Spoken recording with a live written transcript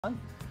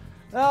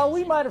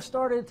We might have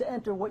started to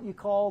enter what you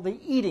call the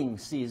eating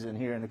season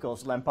here in the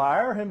Coastal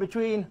Empire. In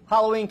between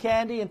Halloween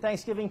candy and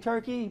Thanksgiving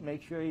turkey,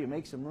 make sure you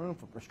make some room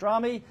for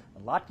pastrami,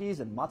 and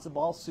latkes, and matzo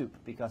ball soup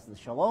because the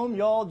Shalom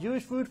Y'all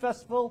Jewish Food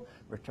Festival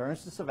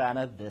returns to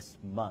Savannah this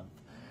month.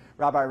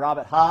 Rabbi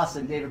Robert Haas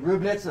and David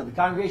Rubnitz of the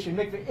Congregation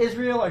Mikveh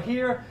Israel are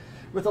here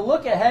with a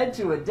look ahead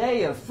to a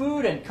day of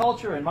food and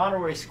culture in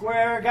Monterey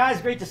Square.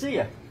 Guys, great to see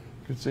you.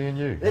 Good seeing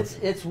you.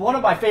 It's one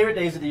of my favorite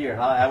days of the year,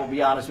 I will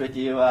be honest with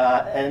you.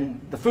 And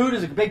the food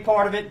is a big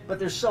part of it, but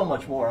there's so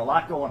much more, a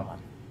lot going on.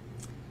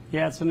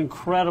 Yeah, it's an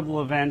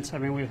incredible event. I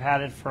mean, we've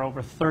had it for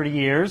over 30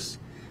 years.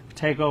 We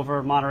take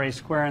over Monterey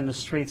Square and the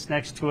streets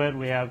next to it.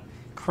 We have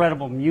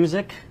incredible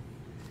music,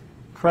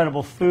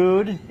 incredible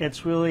food.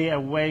 It's really a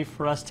way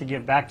for us to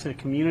give back to the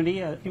community.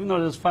 Even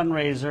though it is a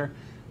fundraiser,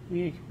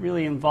 we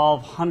really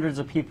involve hundreds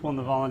of people in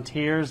the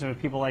volunteers. There are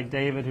people like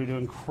David who do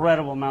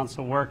incredible amounts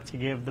of work to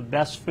give the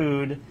best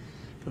food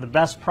for the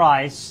best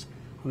price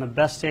on the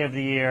best day of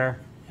the year,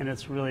 and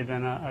it's really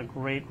been a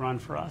great run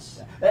for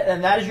us.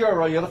 And that is your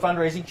role. You're the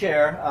fundraising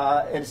chair.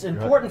 It's an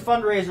important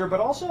fundraiser, but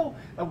also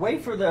a way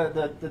for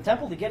the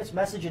temple to get its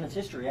message and its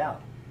history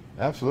out.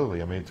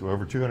 Absolutely. I mean, it's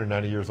over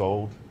 290 years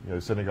old. You know,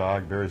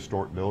 synagogue, very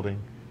historic building.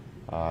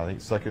 I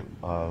think second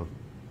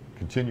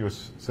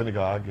continuous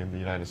synagogue in the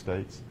United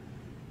States.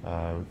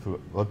 For a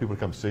lot of people to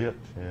come see it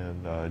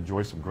and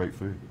enjoy some great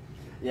food.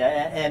 Yeah,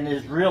 and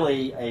there's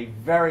really a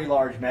very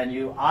large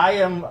menu. I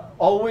am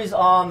always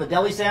on the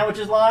deli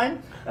sandwiches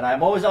line, and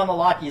I'm always on the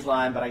latkes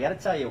line, but I got to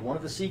tell you, one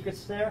of the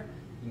secrets there,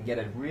 you can get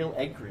a real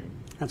egg cream.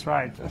 That's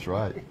right. That's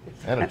right.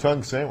 And a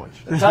tongue sandwich.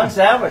 A tongue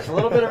sandwich, a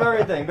little bit of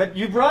everything. But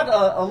you brought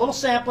a little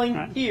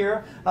sampling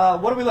here.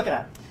 What are we looking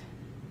at?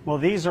 Well,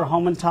 these are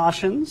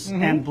Hamantaschens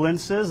and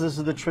blintzes. This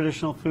is the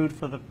traditional food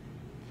for the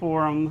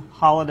Purim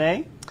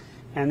holiday.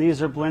 And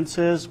these are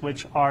blintzes,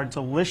 which are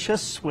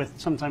delicious with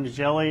sometimes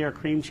jelly or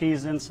cream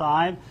cheese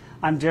inside.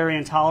 I'm dairy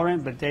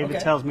intolerant, but David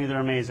tells me they're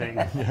amazing.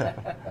 Yeah.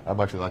 I'm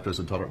actually lactose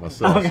intolerant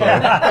myself. Okay.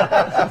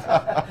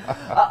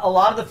 A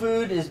lot of the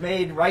food is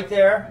made right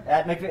there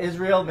at Mikveh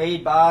Israel,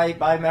 made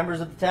by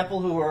members of the temple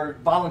who are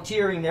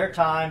volunteering their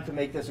time to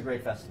make this a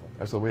great festival.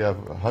 So we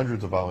have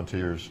hundreds of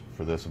volunteers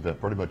for this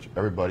event. Pretty much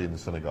everybody in the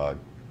synagogue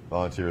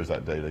volunteers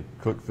that day to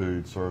cook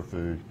food, serve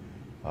food,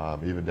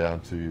 even down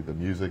to the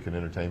music and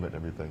entertainment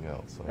and everything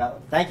else. So. Now,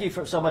 thank you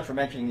so much for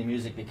mentioning the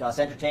music, because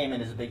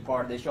entertainment is a big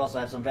part of this. You also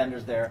have some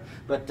vendors there.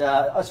 But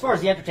as far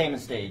as the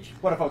entertainment stage,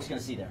 what are folks going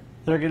to see there?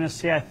 They're going to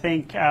see, I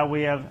think,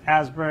 we have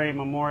Asbury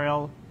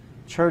Memorial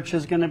Church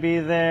is going to be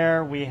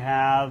there. We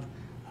have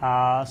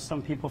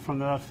some people from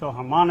the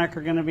Philharmonic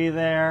are going to be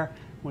there.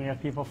 We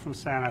have people from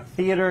Santa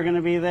Theater are going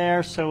to be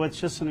there. So it's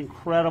just an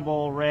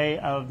incredible array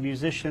of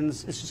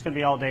musicians. It's just going to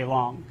be all day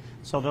long.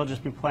 So they'll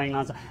just be playing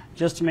on.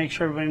 Just to make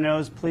sure everybody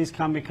knows, please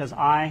come, because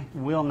I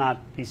will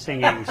not be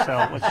singing,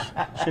 so which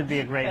should be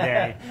a great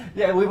day.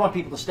 Yeah, we want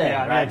people to stay,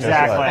 yeah, right?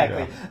 Exactly.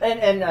 Right, yeah.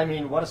 And I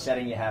mean, what a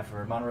setting you have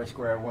for Monterey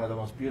Square, one of the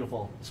most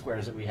beautiful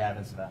squares that we have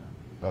in Savannah.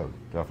 Oh,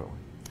 definitely.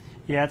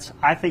 Yeah,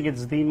 I think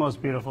it's the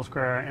most beautiful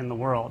square in the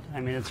world.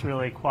 I mean, it's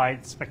really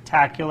quite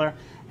spectacular.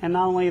 And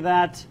not only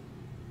that,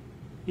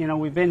 you know,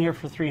 we've been here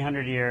for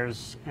 300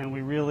 years, and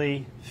we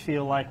really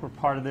feel like we're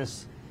part of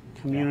this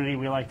community.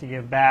 We like to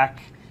give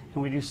back.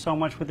 And we do so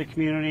much with the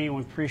community, and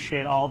we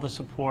appreciate all the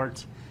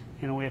support.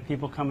 You know, we have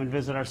people come and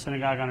visit our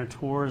synagogue on our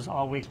tours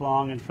all week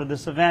long, and for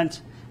this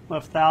event, we'll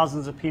have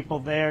thousands of people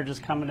there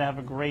just coming to have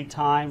a great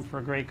time for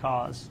a great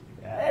cause.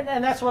 Yeah,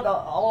 and that's what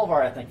all of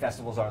our ethnic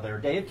festivals are. They're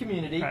a day of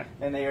community, right,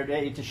 and they are a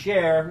day to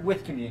share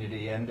with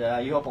community. And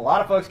you hope a lot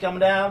of folks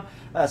coming down.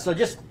 So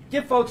just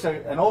give folks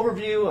an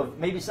overview of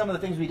maybe some of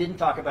the things we didn't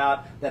talk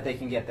about that they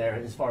can get there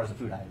as far as the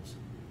food items.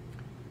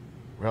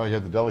 Well, you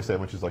have the deli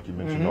sandwiches, like you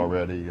mentioned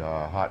already,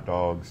 hot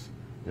dogs,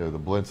 you know, the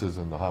blintzes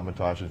and the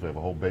hamantaschens. We have a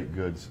whole baked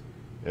goods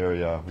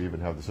area. We even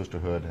have the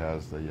Sisterhood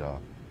has the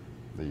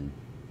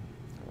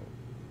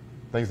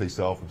things they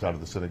sell from inside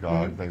of the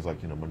synagogue, things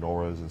like, you know,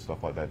 menorahs and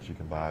stuff like that you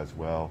can buy as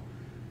well.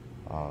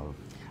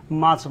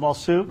 Matzo ball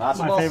soup, Matzo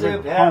my ball favorite,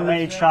 soup, yeah,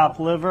 homemade chopped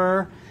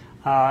liver,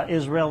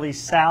 Israeli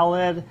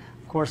salad.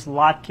 Of course,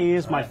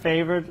 latkes, my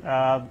favorite,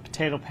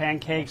 potato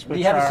pancakes. Do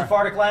you have a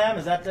Sephardic lamb?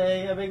 Is that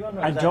a big one?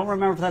 I don't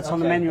remember if that's on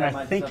the menu.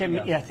 I think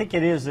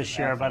it is this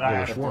year, but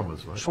yeah,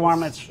 shawarmas, right?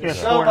 Shawarma, there's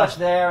so much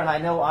there, and I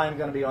know I'm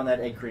going to be on that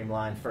egg cream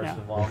line first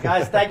of all.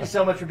 Guys, thank you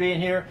so much for being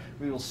here.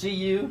 We will see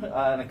you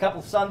in a couple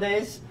of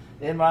Sundays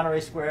in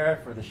Monterey Square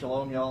for the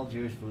Shalom Y'all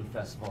Jewish Food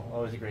Festival.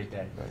 Always a great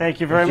day.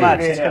 Thank you very much.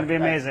 It's going to be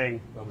amazing.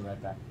 We'll be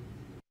right back.